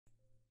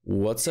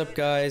What's up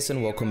guys,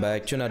 and welcome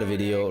back to another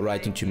video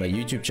right into my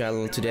YouTube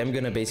channel. Today I'm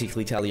gonna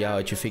basically tell you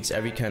how to fix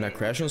every kind of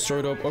crash on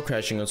startup or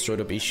crashing on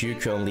startup issue you're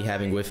currently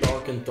having with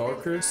Dark and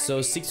Darker.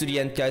 So stick to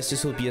the end guys,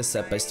 this will be a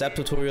step-by-step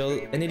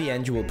tutorial, and in the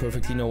end you will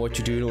perfectly know what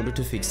to do in order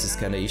to fix this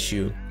kind of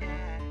issue.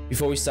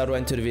 Before we start right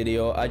into the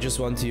video, I just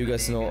want to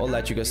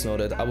let you guys know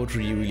that I would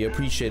really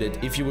appreciate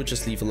it if you would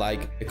just leave a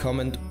like, a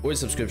comment or a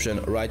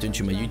subscription right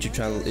into my YouTube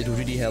channel. It would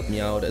really help me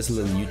out as a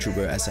little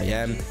YouTuber as I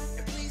am.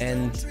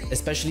 And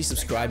especially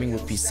subscribing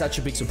would be such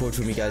a big support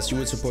for me guys. You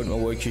would support my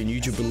work here on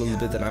YouTube a little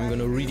bit, and I'm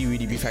gonna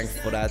really be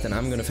thankful for that, and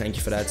I'm gonna thank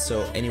you for that.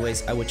 So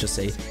anyways, I would just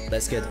say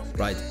let's get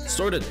right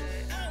started.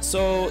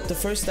 So the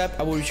first step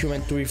I would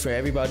recommend doing for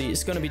everybody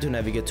is gonna be to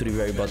navigate to the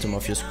very bottom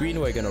of your screen,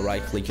 where you're gonna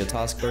right click your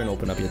taskbar and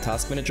open up your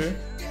task manager.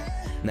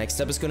 Next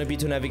step is going to be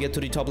to navigate to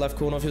the top left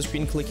corner of your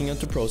screen, clicking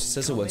onto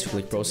processes. And once you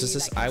click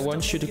processes, I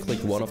want you to click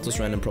one of those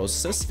random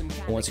processes.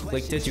 And once you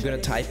clicked it, you're going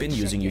to type in,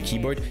 using your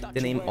keyboard, the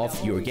name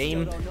of your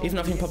game. If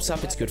nothing pops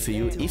up, it's good for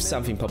you. If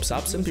something pops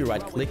up, simply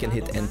right click and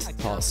hit end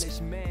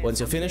task. Once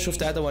you're finished with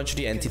that, I want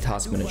you to enter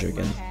task manager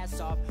again.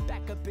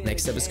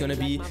 Next step is going to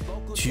be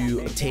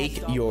to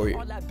take your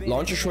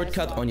launcher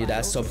shortcut on your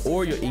desktop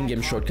or your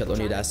in-game shortcut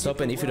on your desktop,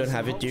 and if you don't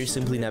have it there,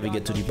 simply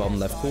navigate to the bottom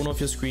left corner of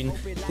your screen,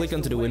 click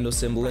onto the Windows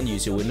symbol and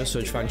use your Windows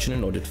search function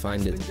in order to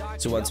find it.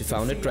 So once you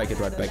found it, drag it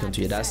right back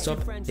onto your desktop,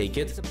 take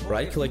it,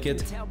 right click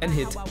it and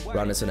hit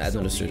run as an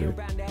administrator.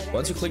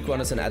 Once you click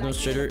run as an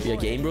administrator, your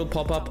game will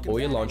pop up or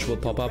your launcher will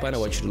pop up, and I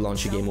want you to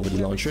launch your game over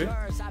the launcher.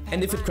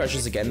 And if it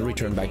crashes again,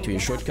 return back to your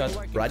shortcut,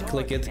 right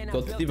click it,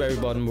 go to the very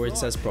bottom where it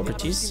says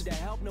properties,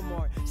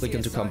 click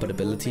into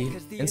compatibility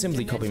and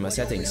simply copy my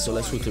settings. So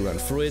let's quickly run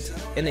through it.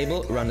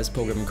 Enable run as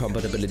program in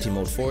compatibility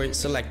mode 4,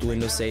 select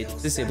Windows 8,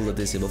 disable the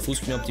disable full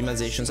screen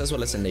optimizations, as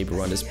well as enable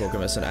run this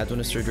program as an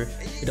administrator,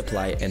 hit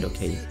apply and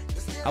OK.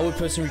 I would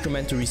personally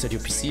recommend to reset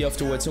your PC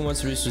afterwards, and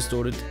once it is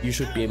restored, you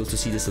should be able to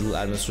see this little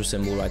administrator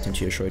symbol right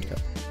into your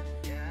shortcut.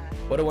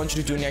 What I want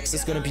you to do next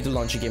is going to be to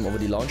launch your game over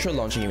the launcher,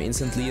 launching game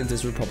instantly, and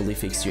this will probably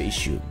fix your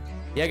issue.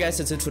 Yeah guys,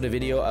 that's it for the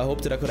video. I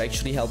hope that I could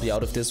actually help you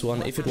out of this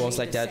one. If it was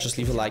like that, just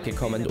leave a like, a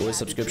comment or a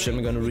subscription.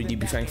 I'm gonna really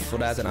be thankful for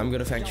that, and I'm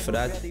gonna thank you for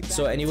that.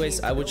 So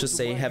anyways, I would just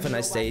say have a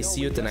nice day,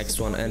 see you at the next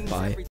one, and bye.